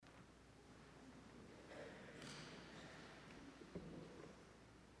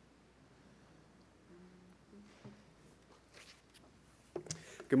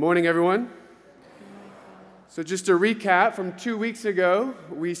Good morning, everyone. So just to recap, from 2 weeks ago,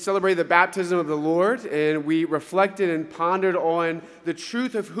 we celebrated the baptism of the Lord, and we reflected and pondered on the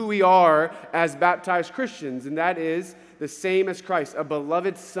truth of who we are as baptized Christians, and that is the same as Christ, a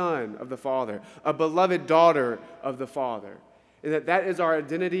beloved son of the Father, a beloved daughter of the Father, and that is our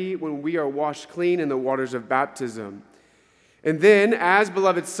identity when we are washed clean in the waters of baptism. And then, as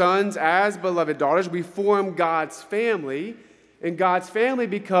beloved sons, as beloved daughters, we form God's family. And God's family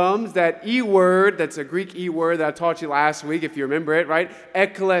becomes that E word, that's a Greek E word that I taught you last week, if you remember it, right?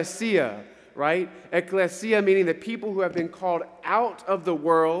 Ekklesia, right? Ekklesia meaning the people who have been called out of the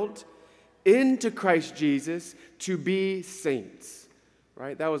world into Christ Jesus to be saints,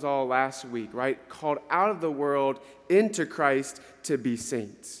 right? That was all last week, right? Called out of the world into Christ to be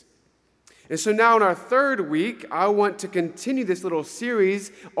saints. And so now in our third week, I want to continue this little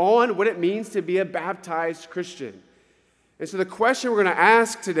series on what it means to be a baptized Christian. And so the question we're going to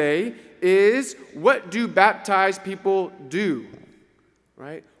ask today is, what do baptized people do?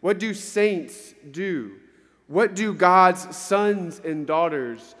 Right? What do saints do? What do God's sons and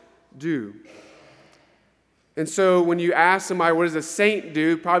daughters do? And so when you ask somebody, what does a saint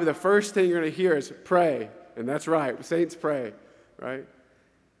do? Probably the first thing you're going to hear is pray. And that's right, saints pray, right?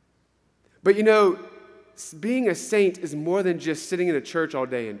 But you know, being a saint is more than just sitting in a church all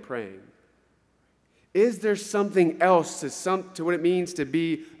day and praying. Is there something else to what it means to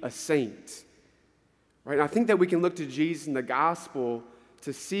be a saint? Right? And I think that we can look to Jesus in the gospel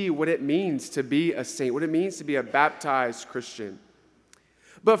to see what it means to be a saint, what it means to be a baptized Christian.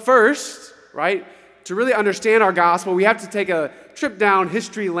 But first, right, to really understand our gospel, we have to take a trip down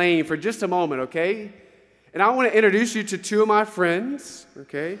history lane for just a moment, okay? And I want to introduce you to two of my friends,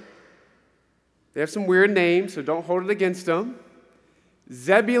 okay? They have some weird names, so don't hold it against them.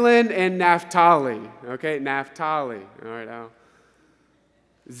 Zebulun and Naphtali. Okay, Naphtali. All right, now.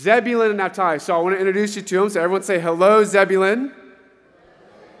 Zebulun and Naphtali. So I want to introduce you to them. So everyone say hello, Zebulun.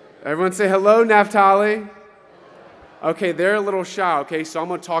 Everyone say hello, Naphtali. Okay, they're a little shy. Okay, so I'm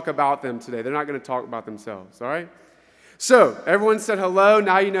going to talk about them today. They're not going to talk about themselves, all right? So everyone said hello.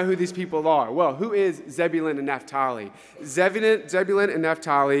 Now you know who these people are. Well, who is Zebulun and Naphtali? Zebulun and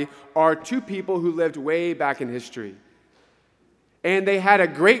Naphtali are two people who lived way back in history. And they had a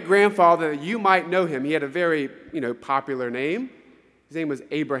great-grandfather that you might know him. He had a very, popular name. His name was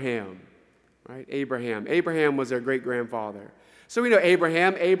Abraham, right? Abraham. Abraham was their great-grandfather. So we know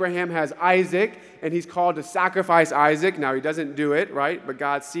Abraham. Abraham has Isaac, and he's called to sacrifice Isaac. Now, he doesn't do it, right? But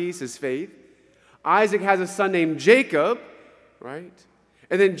God sees his faith. Isaac has a son named Jacob, right?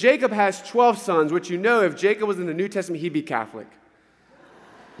 And then Jacob has 12 sons, which you know if Jacob was in the New Testament, he'd be Catholic.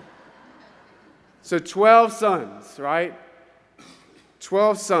 So 12 sons, right?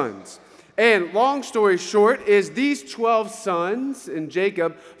 12 sons. And long story short is these 12 sons and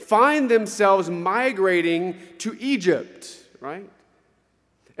Jacob find themselves migrating to Egypt, right?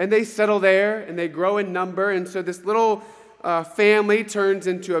 And they settle there and they grow in number. And so this little family turns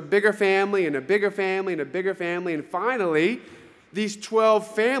into a bigger family and a bigger family and a bigger family. And finally, these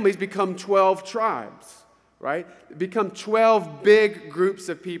 12 families become 12 tribes, right? Become 12 big groups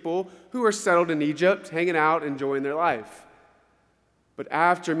of people who are settled in Egypt, hanging out, enjoying their life. But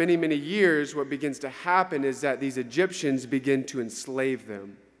after many, many years, what begins to happen is that these Egyptians begin to enslave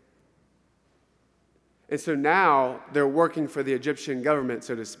them. And so now they're working for the Egyptian government,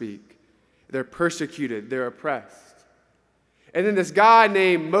 so to speak. They're persecuted. They're oppressed. And then this guy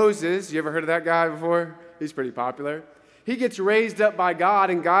named Moses, you ever heard of that guy before? He's pretty popular. He gets raised up by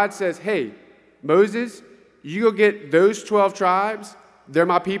God, and God says, hey, Moses, you go get those 12 tribes. They're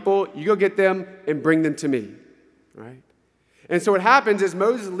my people. You go get them and bring them to me, right? And so what happens is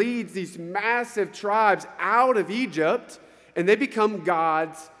Moses leads these massive tribes out of Egypt, and they become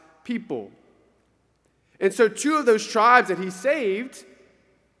God's people. And so two of those tribes that he saved,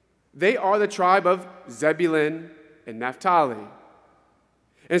 they are the tribe of Zebulun and Naphtali.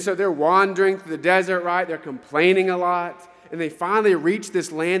 And so they're wandering through the desert, right? They're complaining a lot, and they finally reach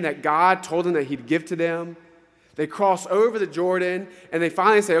this land that God told them that he'd give to them. They cross over the Jordan, and they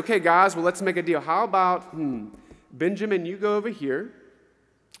finally say, okay, guys, well, let's make a deal. How about, Benjamin, you go over here.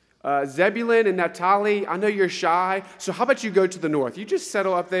 Zebulun and Naphtali, I know you're shy, so how about you go to the north? You just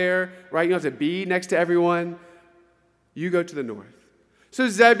settle up there, right? You don't have to be next to everyone. You go to the north. So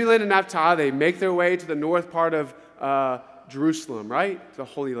Zebulun and Naphtali, they make their way to the north part of Jerusalem, right? The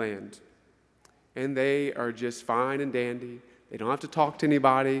Holy Land. And they are just fine and dandy. They don't have to talk to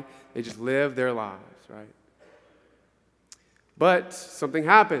anybody. They just live their lives, right? But something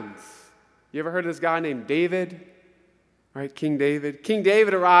happens. You ever heard of this guy named David? Right, King David. King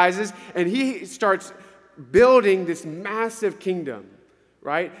David arises, and he starts building this massive kingdom,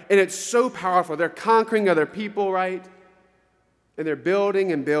 right? And it's so powerful. They're conquering other people, right? And they're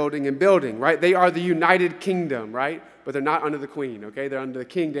building and building and building, right? They are the United Kingdom, right? But they're not under the queen, okay? They're under the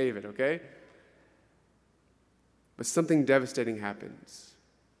King David, okay? But something devastating happens.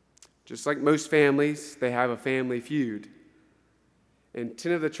 Just like most families, they have a family feud. And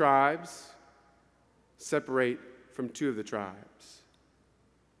 10 of the tribes separate from 2 of the tribes.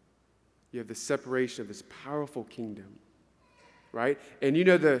 You have the separation of this powerful kingdom, right? And you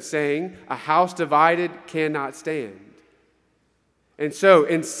know the saying, a house divided cannot stand. And so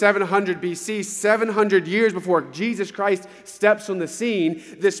in 700 BC, 700 years before Jesus Christ steps on the scene,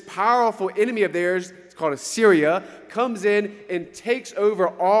 this powerful enemy of theirs, it's called Assyria, comes in and takes over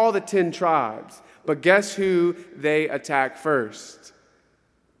all the 10 tribes. But guess who they attack first?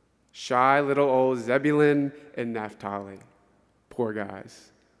 Shy little old Zebulun and Naphtali. Poor guys.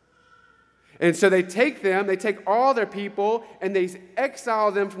 And so they take all their people, and they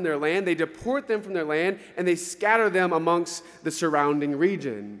exile them from their land, they deport them from their land, and they scatter them amongst the surrounding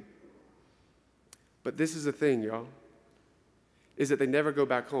region. But this is the thing, y'all, is that they never go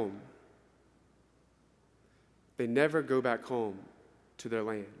back home. They never go back home to their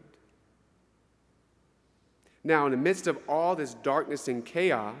land. Now, in the midst of all this darkness and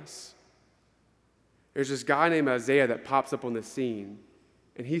chaos, there's this guy named Isaiah that pops up on the scene.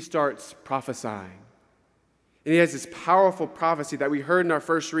 And he starts prophesying. And he has this powerful prophecy that we heard in our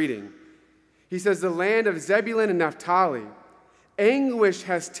first reading. He says, the land of Zebulun and Naphtali, anguish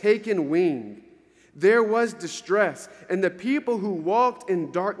has taken wing. There was distress, and the people who walked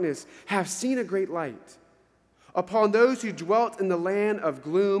in darkness have seen a great light. Upon those who dwelt in the land of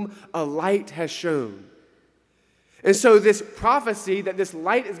gloom, a light has shone. And so this prophecy that this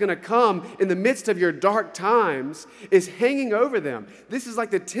light is going to come in the midst of your dark times is hanging over them. This is like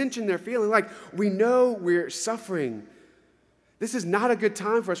the tension they're feeling. Like, we know we're suffering. This is not a good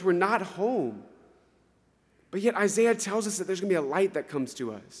time for us. We're not home. But yet Isaiah tells us that there's going to be a light that comes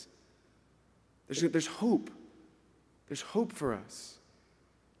to us. There's hope. There's hope for us.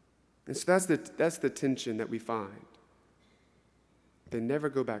 And so that's the tension that we find. They never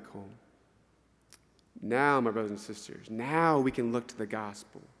go back home. Now, my brothers and sisters, now we can look to the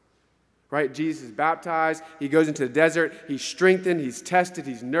gospel, right? Jesus is baptized. He goes into the desert. He's strengthened. He's tested.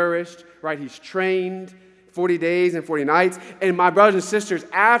 He's nourished, right? He's trained 40 days and 40 nights. And my brothers and sisters,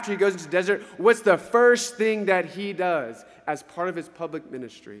 after he goes into the desert, what's the first thing that he does as part of his public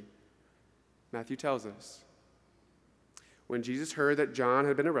ministry? Matthew tells us. When Jesus heard that John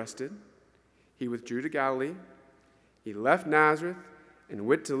had been arrested, he withdrew to Galilee. He left Nazareth and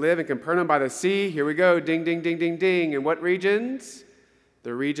went to live in Capernaum by the sea. Here we go, ding, ding, ding, ding, ding. In what regions?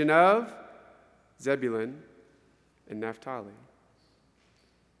 The region of Zebulun and Naphtali.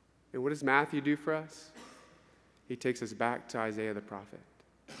 And what does Matthew do for us? He takes us back to Isaiah the prophet.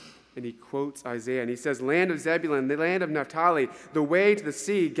 And he quotes Isaiah, and he says, land of Zebulun, the land of Naphtali, the way to the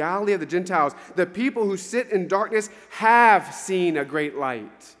sea, Galilee of the Gentiles, the people who sit in darkness have seen a great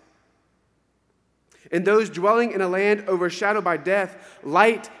light. And those dwelling in a land overshadowed by death,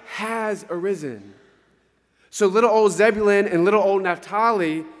 light has arisen. So little old Zebulun and little old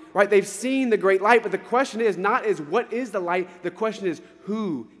Naphtali, right, they've seen the great light, but the question is not is what is the light, the question is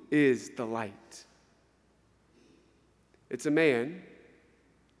who is the light? It's a man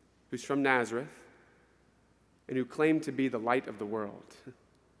who's from Nazareth and who claimed to be the light of the world.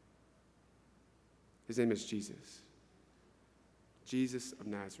 His name is Jesus. Jesus of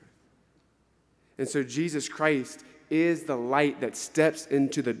Nazareth. And so Jesus Christ is the light that steps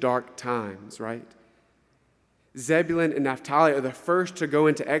into the dark times, right? Zebulun and Naphtali are the first to go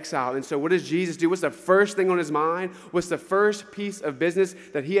into exile. And so what does Jesus do? What's the first thing on his mind? What's the first piece of business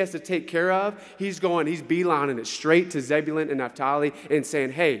that he has to take care of? He's beelining it straight to Zebulun and Naphtali and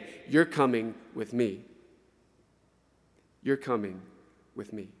saying, hey, you're coming with me. You're coming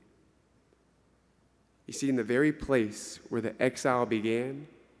with me. You see, in the very place where the exile began,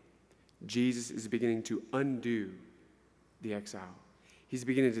 Jesus is beginning to undo the exile. He's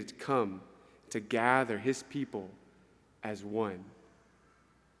beginning to come to gather his people as one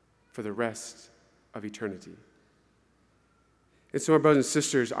for the rest of eternity. And so, my brothers and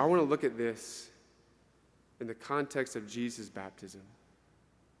sisters, I want to look at this in the context of Jesus' baptism.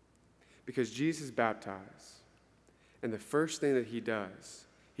 Because Jesus is baptized, and the first thing that he does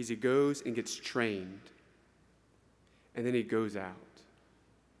is he goes and gets trained, and then he goes out.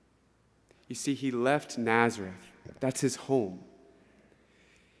 You see, he left Nazareth. That's his home.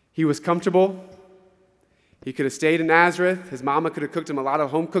 He was comfortable. He could have stayed in Nazareth. His mama could have cooked him a lot of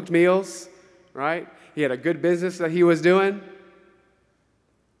home-cooked meals, right? He had a good business that he was doing.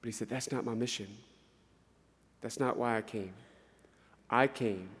 But he said, that's not my mission. That's not why I came. I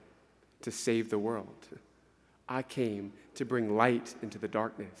came to save the world. I came to bring light into the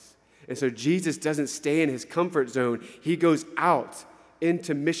darkness. And so Jesus doesn't stay in his comfort zone. He goes out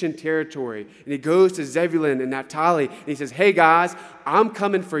into mission territory. And he goes to Zebulun and Naphtali. And he says, hey guys, I'm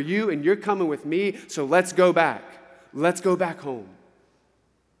coming for you and you're coming with me. So let's go back. Let's go back home.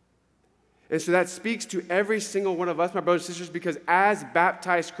 And so that speaks to every single one of us, my brothers and sisters, because as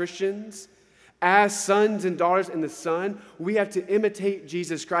baptized Christians, as sons and daughters in the Son, we have to imitate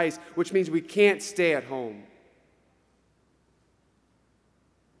Jesus Christ, which means we can't stay at home.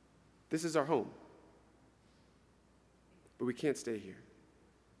 This is our home. But we can't stay here.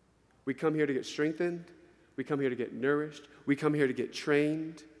 We come here to get strengthened. We come here to get nourished. We come here to get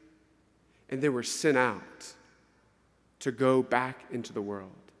trained. And then we're sent out to go back into the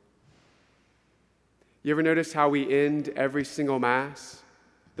world. You ever notice how we end every single Mass?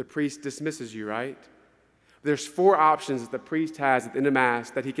 The priest dismisses you, right? There's 4 options that the priest has at the end of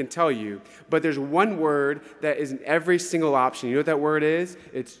Mass that he can tell you, but there's one word that is in every single option. You know what that word is?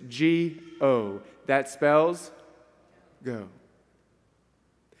 It's G-O. That spells go.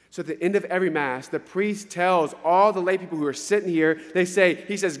 So at the end of every Mass, the priest tells all the lay people who are sitting here, he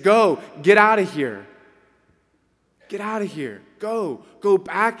says, go, get out of here. Get out of here. Go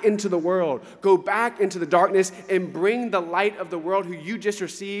back into the world. Go back into the darkness and bring the light of the world who you just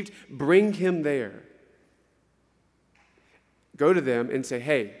received, bring him there. Go to them and say,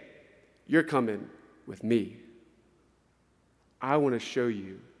 hey, you're coming with me. I want to show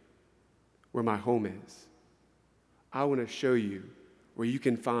you where my home is. I want to show you where you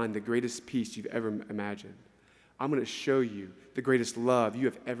can find the greatest peace you've ever imagined. I'm going to show you the greatest love you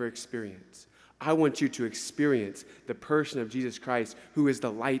have ever experienced. I want you to experience the person of Jesus Christ, who is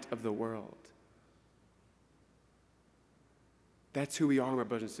the light of the world. That's who we are, my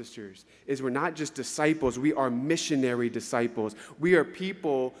brothers and sisters, is we're not just disciples, we are missionary disciples. We are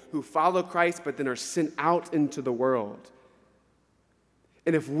people who follow Christ, but then are sent out into the world.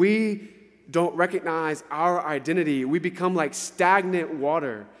 And if we don't recognize our identity, we become like stagnant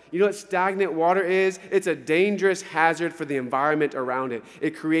water. You know what stagnant water is? It's a dangerous hazard for the environment around it.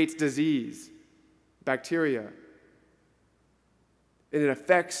 It creates disease, bacteria, and it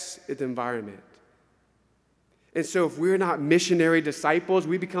affects its environment. And so if we're not missionary disciples,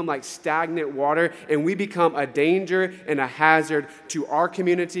 we become like stagnant water, and we become a danger and a hazard to our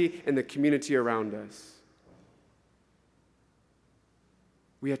community and the community around us.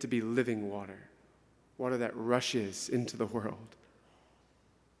 We have to be living water, water that rushes into the world.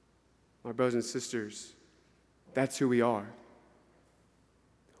 My brothers and sisters, that's who we are.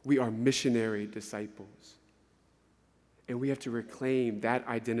 We are missionary disciples. And we have to reclaim that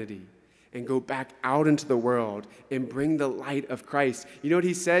identity and go back out into the world and bring the light of Christ. You know what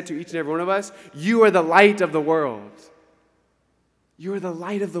he said to each and every one of us? You are the light of the world. You are the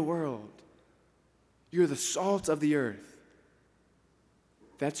light of the world. You are the salt of the earth.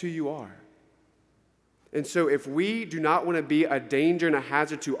 That's who you are. And so if we do not want to be a danger and a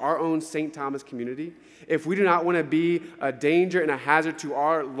hazard to our own St. Thomas community, if we do not want to be a danger and a hazard to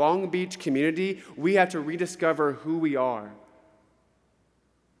our Long Beach community, we have to rediscover who we are.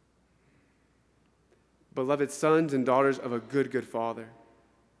 Beloved sons and daughters of a good Father.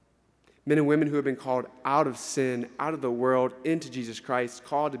 Men and women who have been called out of sin, out of the world, into Jesus Christ,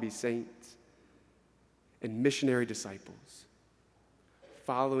 called to be saints and missionary disciples,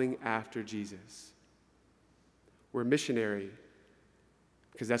 following after Jesus. We're missionary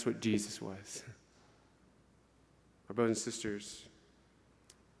because that's what Jesus was. Our brothers and sisters,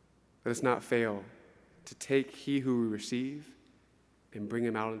 let us not fail to take he who we receive and bring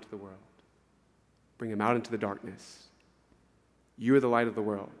him out into the world. Bring him out into the darkness. You are the light of the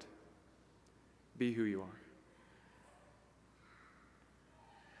world. Be who you are.